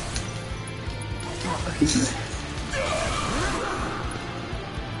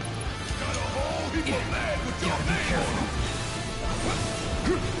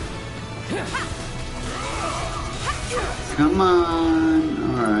 Come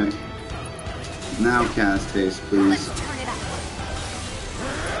on. Alright. Now cast haste, please.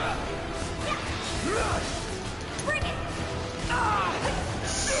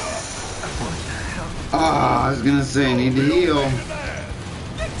 Ah, I was gonna say I need to heal.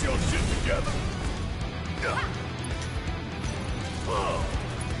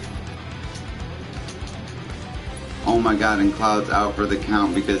 Oh my god, and Cloud's out for the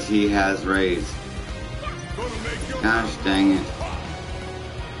count because he has raised. Gosh dang it.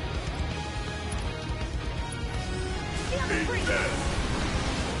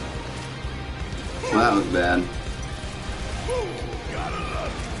 Well, that was bad.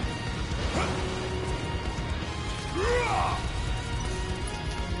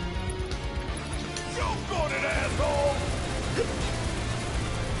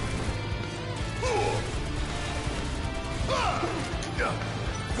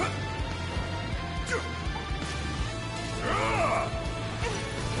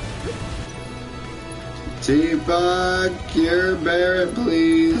 Tifa, cure Barrett,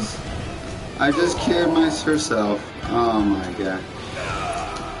 please. I just cured herself. Oh my god.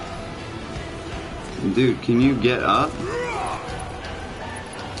 Dude, can you get up?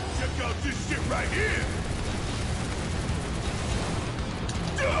 Check out this shit right here.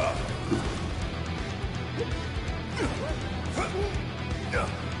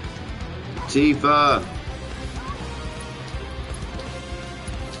 Tifa.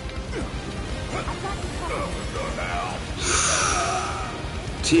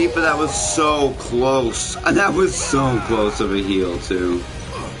 Tifa, that was so close. That was so close of a heal too.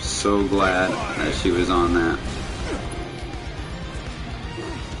 So glad that she was on that.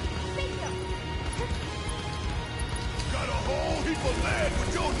 Got a whole heap of lead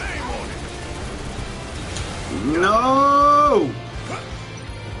with your name on it. No!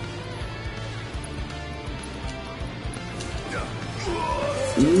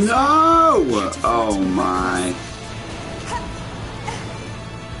 No! Oh my.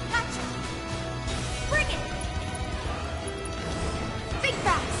 Bring it! Think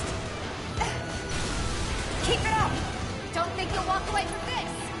fast! Keep it up! Don't think you'll walk away from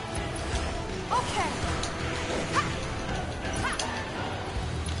this! Okay!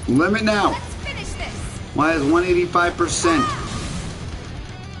 Limit now. Let's finish this! Why is 185%?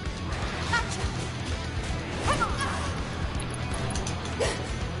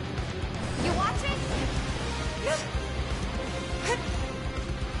 You watching?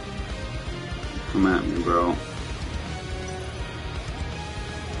 Come at me, bro.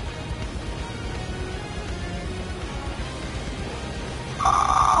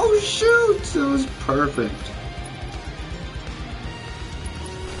 Oh, shoot! That was perfect.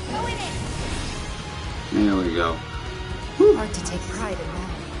 Go in it! There we go. Hard to take pride in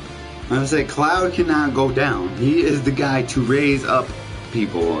that. I would say Cloud cannot go down. He is the guy to raise up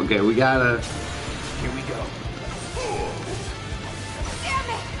people. Okay, we gotta... Here we go. Damn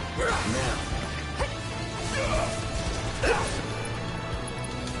it! Now.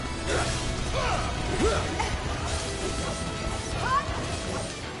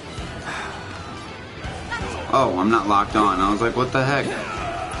 Oh, I'm not locked on. I was like, what the heck?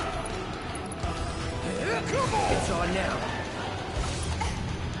 It's on now.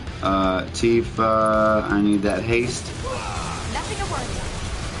 Tifa, I need that haste. Nothing to worry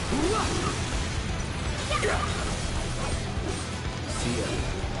See ya.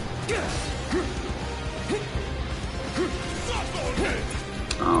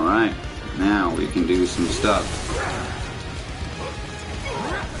 Alright, now we can do some stuff.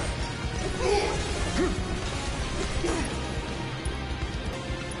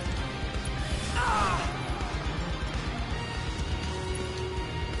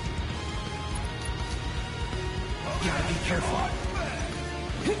 Gotta be careful.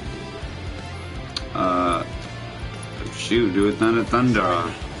 Shoot, do it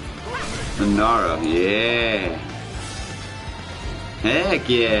Thundara. Thundara, yeah. Heck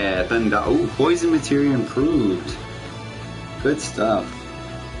yeah, Thundara. Ooh, poison material improved. Good stuff.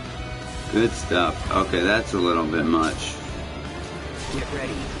 Good stuff. Okay, that's a little bit much. Get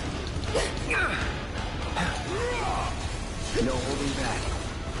ready. No holding back.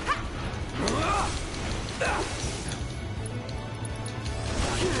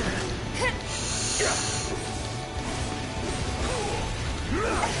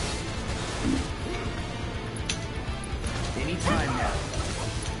 Anytime now.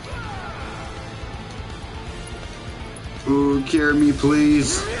 Ooh, cure me,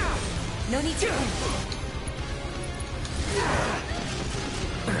 please. No need to.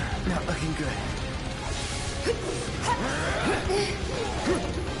 Not looking good.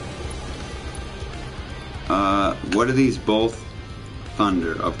 What are these both?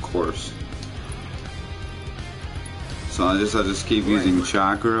 Thunder, of course. So I'll just keep using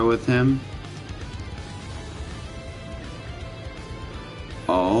chakra with him.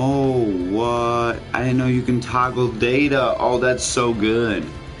 Oh, what? I didn't know you can toggle data. Oh, that's so good.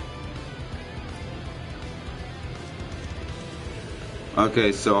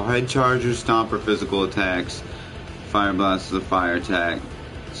 Okay, so head charger, stomper, physical attacks. Fire blast is a fire attack.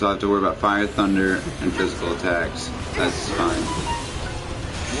 So I have to worry about fire, thunder, and physical attacks. That's fine.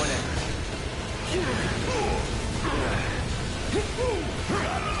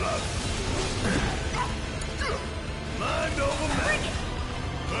 Mind over matter.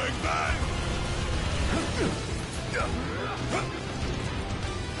 Bang, bang.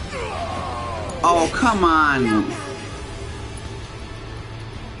 Oh, come on.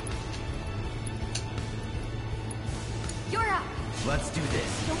 You're up! Let's do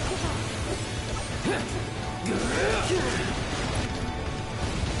this. Don't give up.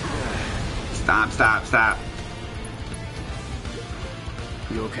 Stop, stop, stop.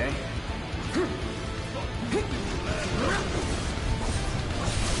 You okay?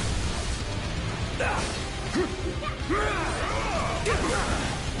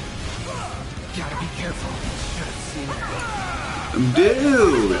 Gotta be careful. Should have seen that.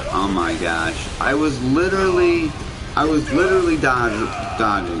 Dude! Oh my gosh. I was literally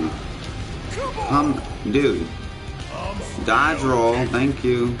dodging. Dude. Dodge roll, thank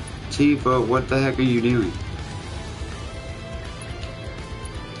you. Tifa, what the heck are you doing?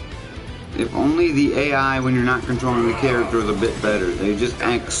 If only the AI when you're not controlling the character was a bit better. They just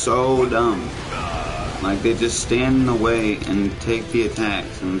act so dumb. Like they just stand in the way and take the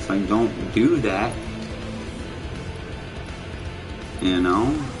attacks. And it's like, don't do that. You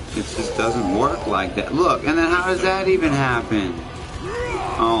know? It just doesn't work like that. Look, and then how does that even happen?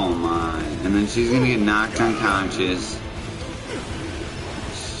 Oh my. And then she's gonna get knocked unconscious.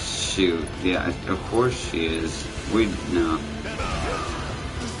 Shoot. Yeah, of course she is. No.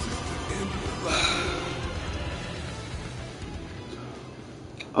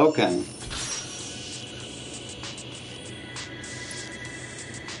 Okay.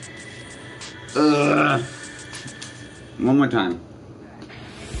 One more time.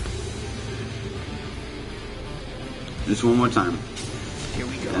 Just one more time. Here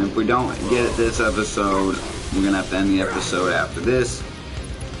we go. And if we don't get it this episode, we're gonna have to end the episode after this.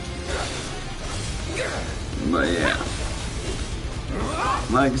 But yeah.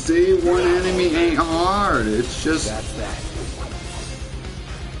 Like, see, one enemy ain't hard. It's just... That's that.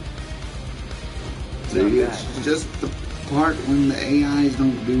 See, it's just the part when the AIs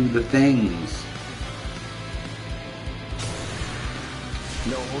don't do the things.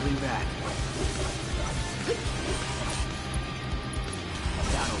 No holding back.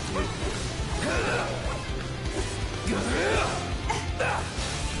 That'll do.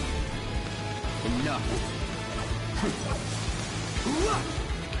 Enough.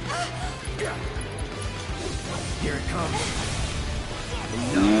 Here it comes.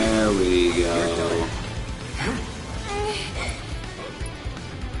 There we go.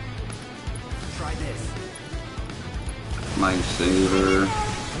 Try this. Lifesaver.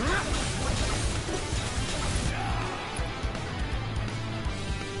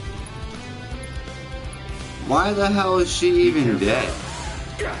 Why the hell is she even dead?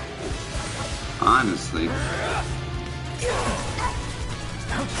 Honestly.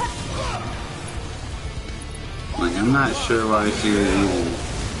 Like, I'm not sure why she was even...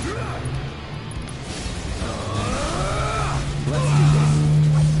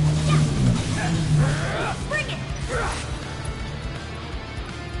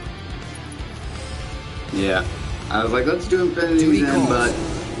 Yeah, I was like, let's do Infinity's End, but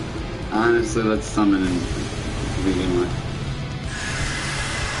honestly, let's summon him to begin with.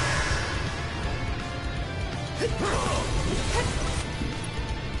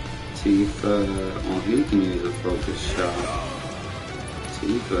 Tifa, well, he can use a focus shot.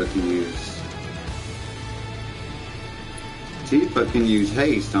 Tifa can use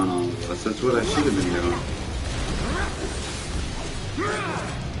haste on all of us. That's what I should have been doing.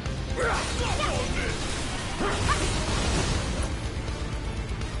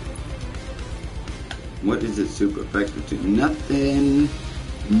 What is it super effective to? Nothing.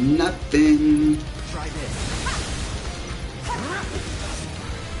 Nothing. Try this.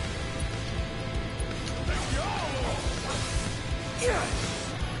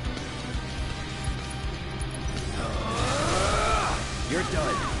 You're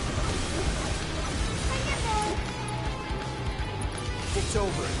done. It's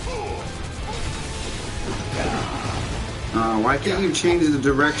over. Why can't you change the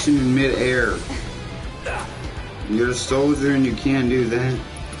direction in mid-air? You're a soldier and you can't do that.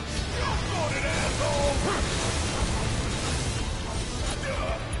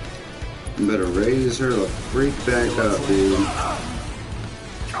 You better raise her the freak back up, dude.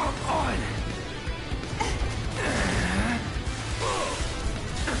 Come on.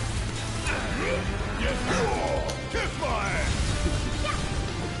 Kiss my ass.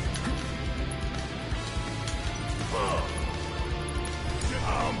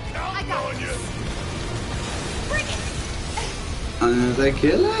 I'm counting on you. And as I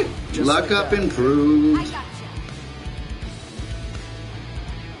kill it, luck like up that. improved.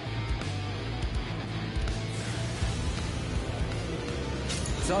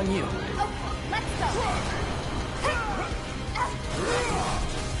 It's on you. Let's go.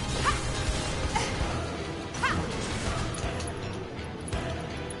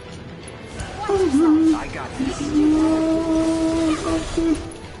 I got this.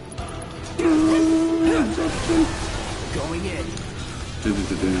 Going in.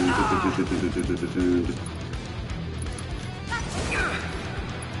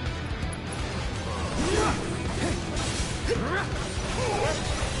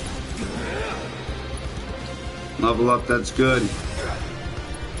 Level up, that's good.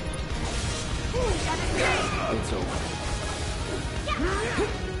 It's over.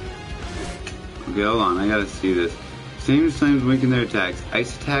 Okay, hold on, I gotta see this. Extinguish flames weaken their attacks.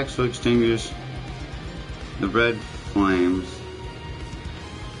 Ice attacks will extinguish the red flames.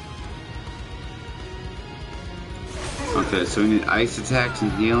 Okay, so we need ice attacks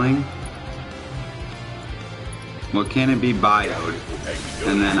and healing. Well, can it be bioed?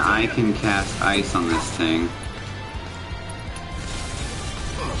 And then I can cast ice on this thing.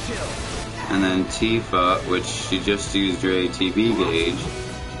 And then Tifa, which she just used her ATB gauge.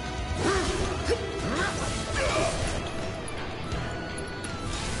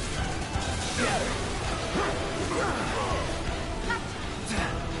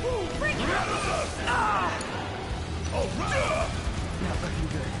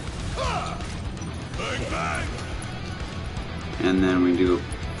 And then we do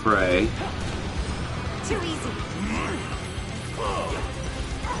pray. Too easy.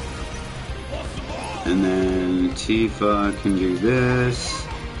 And then Tifa can do this.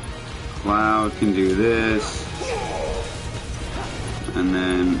 Cloud can do this. And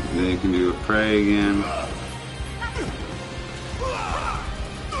then they can do a pray again.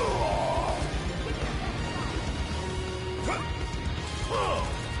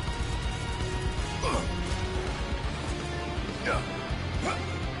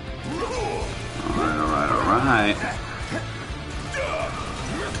 Alright.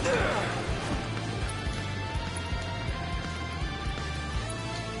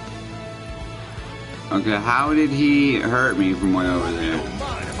 Okay, how did he hurt me from way over there?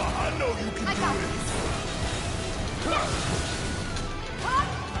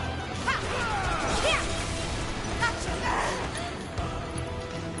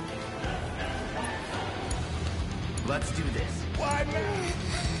 Let's do this.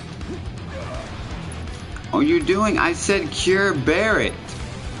 Oh, you're doing? I said cure Barrett.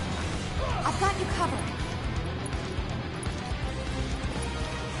 I've got you covered.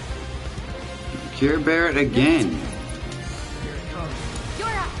 Cure Barrett again. Here it comes. You're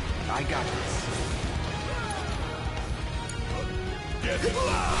up. I got this.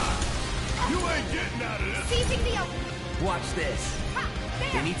 You ain't getting out of this. Seizing the open. Watch this.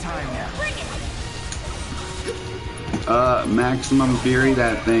 There. Anytime now. Bring it. Maximum Fury,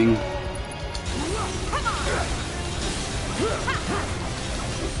 that thing. Come on.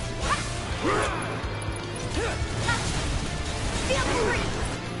 Feel the breeze.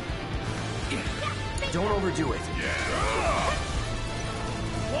 Don't overdo it.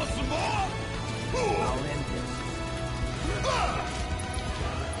 Want some more? I'll end this.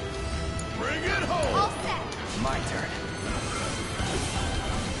 Bring it home. All set. My turn.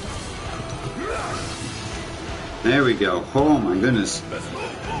 There we go. Oh my goodness.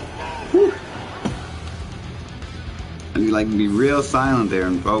 Whew. I need like to be real silent there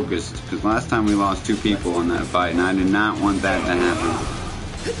and focused, because last time we lost 2 people in that fight, and I did not want that to happen.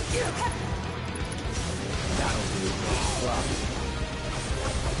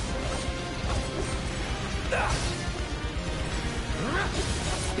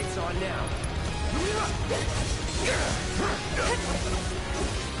 It's on now.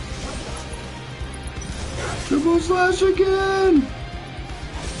 Triple slash again!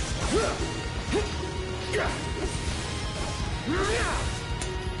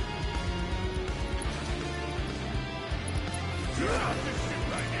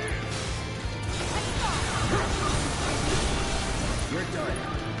 You're done.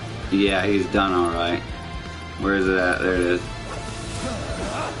 Yeah, he's done alright. Where is it at? There it is.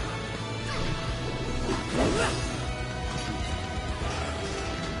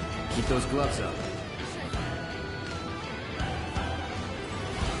 Keep those gloves up.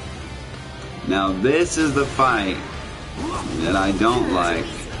 Now this is the fight that I don't like.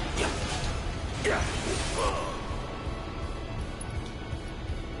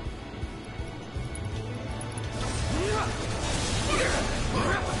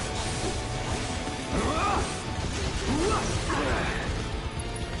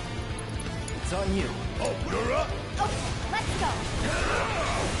 It's on you. Oh, you're up? Okay, let's go.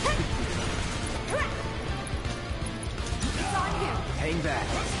 It's on you. Hang back.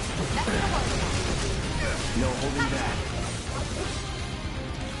 Nothing to worry No holding back.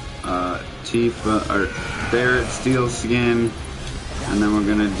 Tifa, or Barrett Steel Skin, and then we're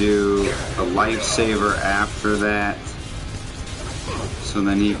gonna do a lifesaver after that, so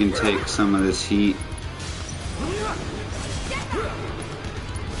then he can take some of this heat.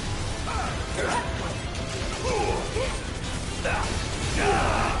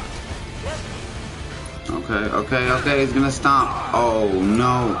 Okay, he's gonna stop. Oh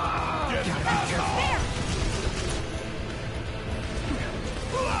no.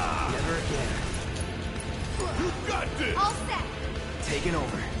 Never again. You got this. All set. Taking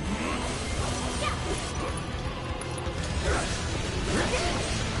over.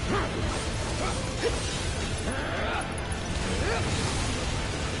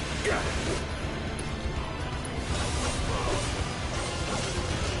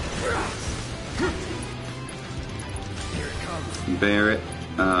 Here it comes. Barrett,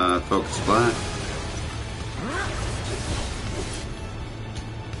 focus flat.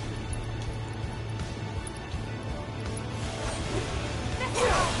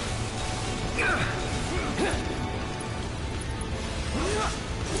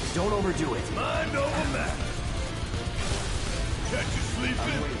 Don't overdo it. Mind over matter. Catch you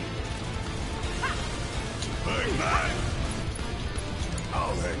sleeping. Hang back.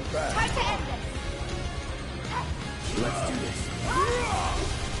 I'll hang back. Time to end this. Let's do this.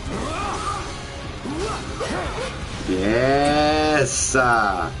 Yes.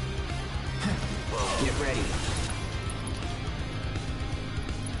 Get ready.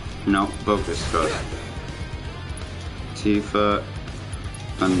 No, focus first. Tifa,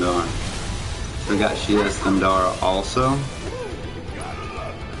 Thundara. Forgot she has Thundara also.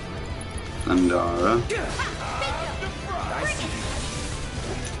 Thundara.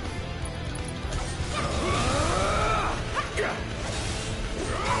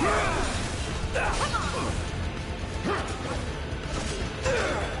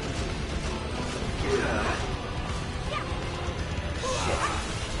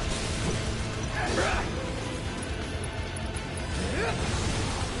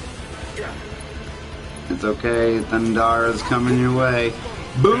 It's okay, Thundara's coming your way.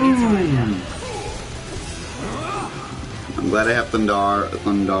 Boom! I'm glad I have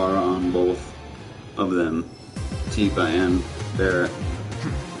Thundara on both of them. Tifa and Barrett.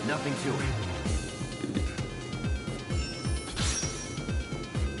 Nothing to it.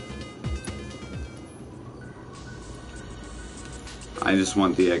 I just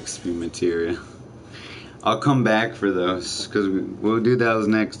want the XP material. I'll come back for those, because we'll do those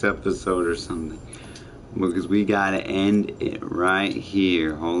next episode or something. Because we gotta end it right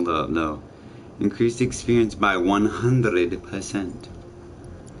here. Hold up, no. Increased experience by 100%.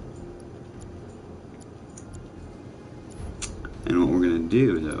 And what we're gonna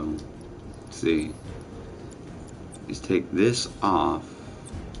do, though, let's see, is take this off.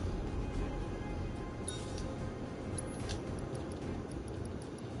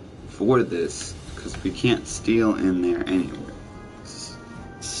 For this, because we can't steal in there anyway.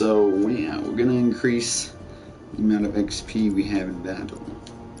 So yeah, we're gonna increase the amount of XP we have in battle.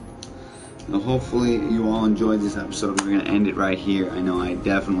 Now hopefully you all enjoyed this episode. We're gonna end it right here. I know I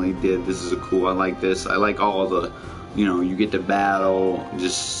definitely did. This is a cool. I like this. I like all the, you know, you get to battle,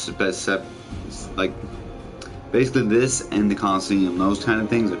 just like basically this and the Coliseum. Those kind of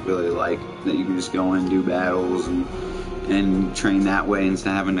things I really like. That you can just go in and do battles and train that way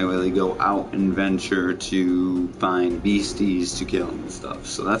instead of having to really go out and venture to find beasties to kill and stuff.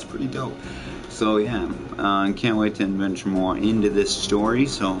 So that's pretty dope. So yeah, can't wait to adventure more into this story.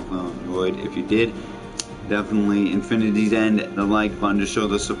 So enjoyed. If you did, definitely Infinity's End, the like button to show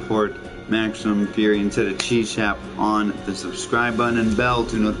the support, Maximum Fury into the cheat shop on the subscribe button and bell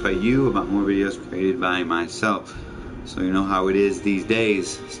to notify you about more videos created by myself. So you know how it is these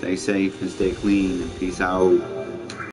days. Stay safe and stay clean and peace out.